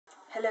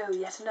Hello,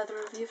 yet another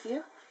review for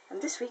you,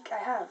 and this week I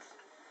have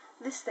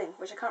this thing,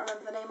 which I can't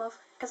remember the name of,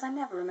 because I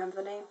never remember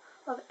the name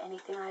of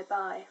anything I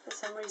buy for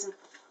some reason.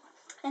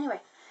 Anyway,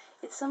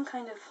 it's some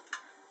kind of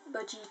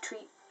budgie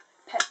treat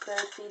pet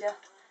bird feeder.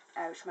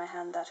 Ouch, my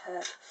hand, that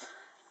hurt.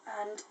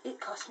 And it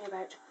cost me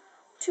about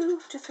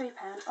 £2 to £3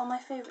 on my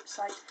favourite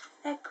site,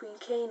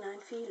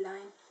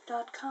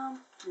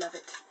 equinecaninefeline.com. Love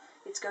it.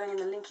 It's going in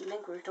the Linky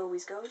Link where it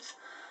always goes.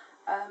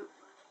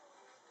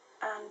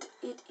 And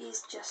it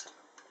is just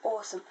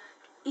awesome.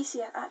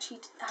 ECF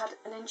actually had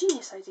an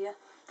ingenious idea.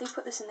 They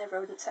put this in their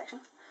rodent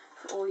section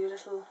for all your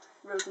little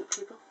rodent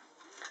people,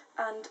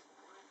 and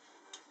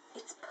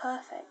it's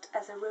perfect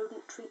as a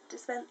rodent treat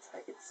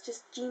dispenser. It's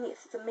just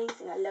genius. It's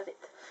amazing. I love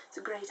it. It's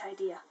a great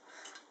idea.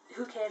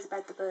 Who cares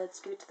about the birds?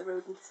 Give it to the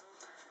rodents.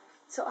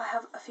 So I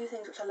have a few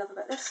things which I love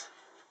about this.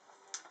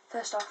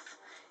 First off,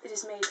 it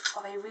is made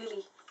of a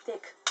really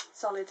thick,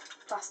 solid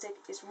plastic.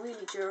 It's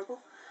really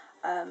durable.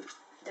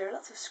 There are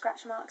lots of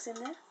scratch marks in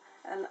there,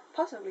 and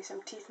possibly some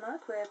teeth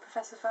mark where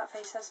Professor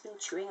Fatface has been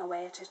chewing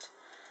away at it,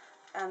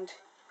 and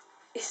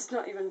it's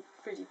not even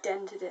really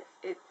dented it.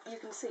 You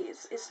can see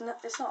it's not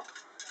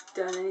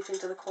done anything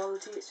to the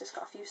quality. It's just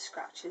got a few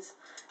scratches,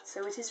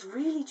 so it is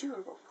really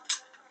durable.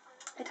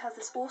 It has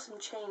this awesome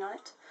chain on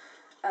it,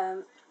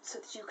 so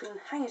that you can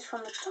hang it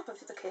from the top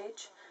of the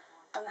cage,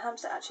 and the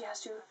hamster actually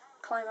has to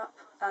climb up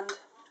and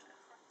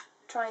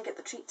try and get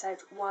the treats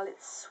out while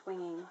it's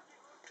swinging,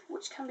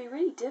 which can be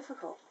really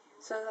difficult.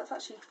 So that's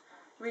actually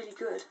really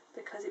good,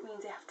 because it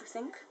means they have to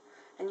think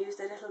and use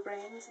their little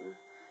brains and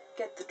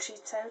get the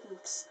treats out and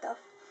stuff.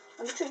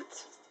 And the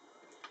treats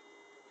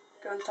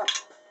go on the top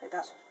like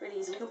that, really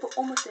easy. You can put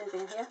almost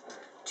anything in here.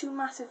 2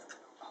 massive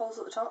holes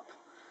at the top,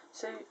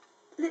 so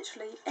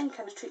literally any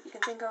kind of treat you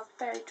can think of.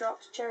 Berry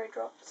drops, cherry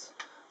drops,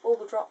 all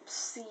the drops,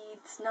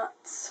 seeds,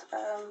 nuts,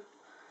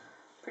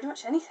 pretty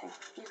much anything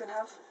you can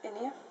have in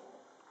here.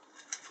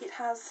 It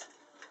has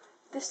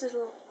this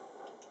little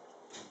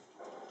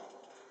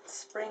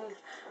spring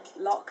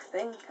lock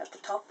thing at the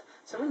top,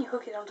 so when you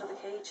hook it onto the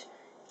cage,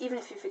 even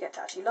if you forget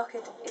to actually lock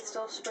it, it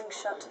still springs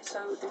shut,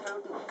 so the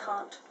rodent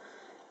can't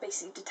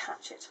basically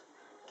detach it.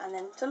 And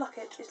then to lock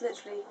it is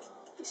literally,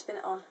 you spin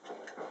it on,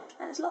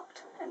 and it's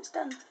locked, and it's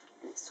done,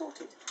 and it's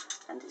sorted,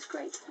 and it's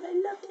great, and I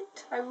loved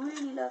it. I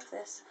really love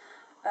this.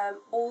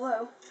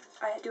 Although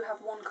I do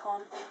have one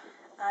con,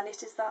 and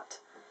it is that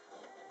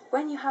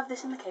when you have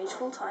this in the cage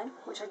full time,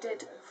 which I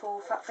did for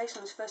Fatface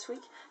on his first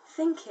week,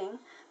 thinking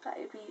that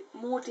it would be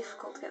more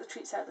difficult to get the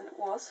treats out than it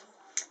was,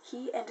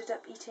 he ended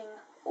up eating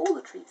all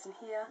the treats in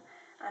here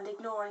and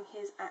ignoring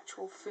his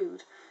actual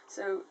food.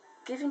 So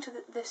giving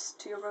this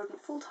to your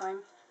rodent full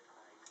time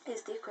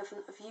is the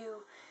equivalent of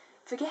you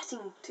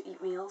forgetting to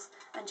eat meals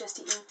and just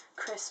eating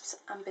crisps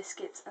and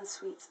biscuits and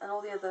sweets and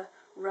all the other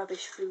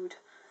rubbish food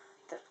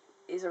that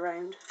is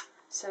around.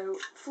 So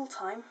full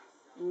time,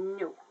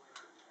 no.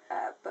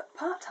 But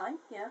part-time,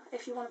 yeah,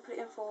 if you want to put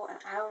it in for an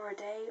hour a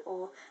day,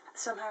 or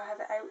somehow have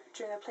it out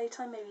during their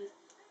playtime, maybe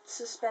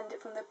suspend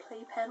it from their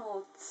playpen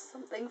or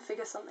something,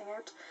 figure something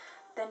out,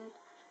 then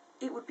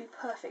it would be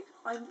perfect.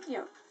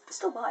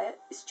 Still buy it.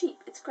 It's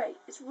cheap. It's great.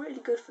 It's really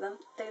good for them.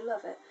 They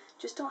love it.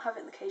 Just don't have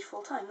it in the cage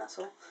full time. That's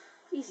all.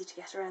 Easy to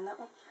get around that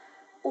one.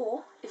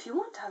 Or if you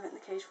want to have it in the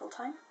cage full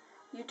time,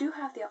 you do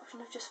have the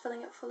option of just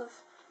filling it full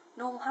of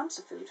normal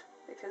hamster food,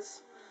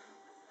 because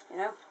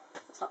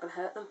it's not going to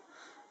hurt them.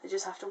 They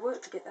just have to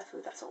work to get their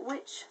food, that's all,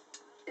 which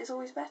is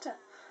always better.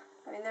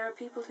 I mean, there are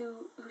people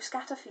who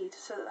scatter feed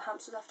so that the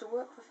hamsters have to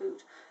work for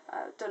food.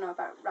 Don't know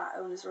about rat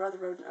owners or other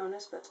rodent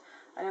owners, but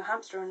I know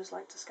hamster owners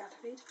like to scatter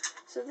feed.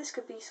 So this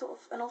could be sort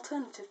of an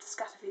alternative to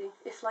scatter feeding,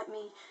 if, like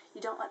me, you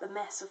don't like the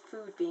mess of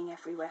food being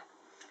everywhere.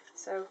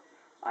 So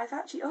I've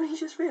actually only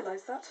just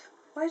realised that.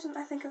 Why didn't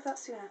I think of that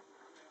sooner?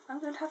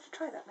 I'm going to have to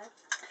try that now.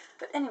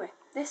 But anyway,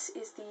 this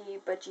is the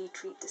budgie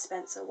treat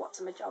dispenser, What's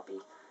a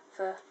Majobby,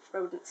 for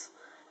rodents.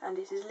 And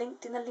it is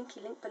linked in the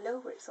Linky Link below,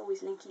 where it's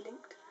always Linky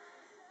linked.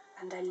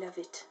 And I love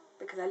it,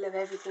 because I love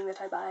everything that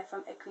I buy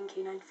from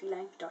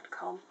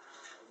equinecaninefeline.com.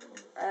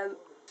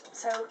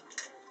 So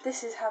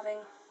this is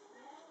having,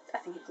 I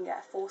think you can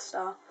get a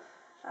 4-star.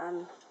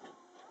 You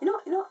know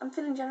what, I'm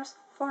feeling generous.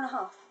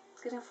 4.5.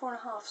 It's getting a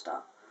 4.5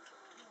 star.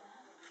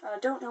 I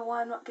don't know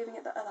why I'm not giving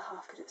it the other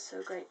half, because it's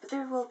so great. But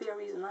there will be a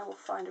reason. I will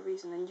find a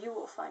reason, and you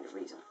will find a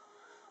reason.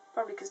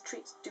 Probably because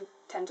treats do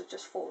tend to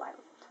just fall out of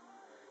it.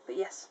 But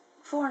yes,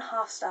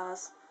 4.5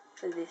 stars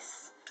for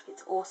this.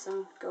 It's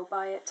awesome. Go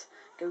buy it.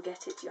 Go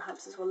get it. Your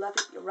hamsters will love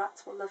it. Your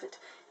rats will love it.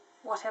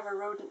 Whatever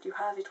rodent you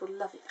have, it will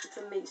love it. It's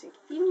amazing.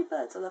 Even your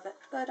birds will love it.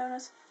 Bird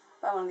owners,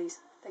 buy one of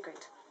these. They're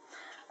great.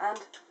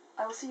 And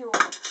I will see you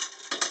all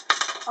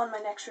on my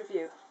next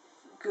review.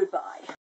 Goodbye.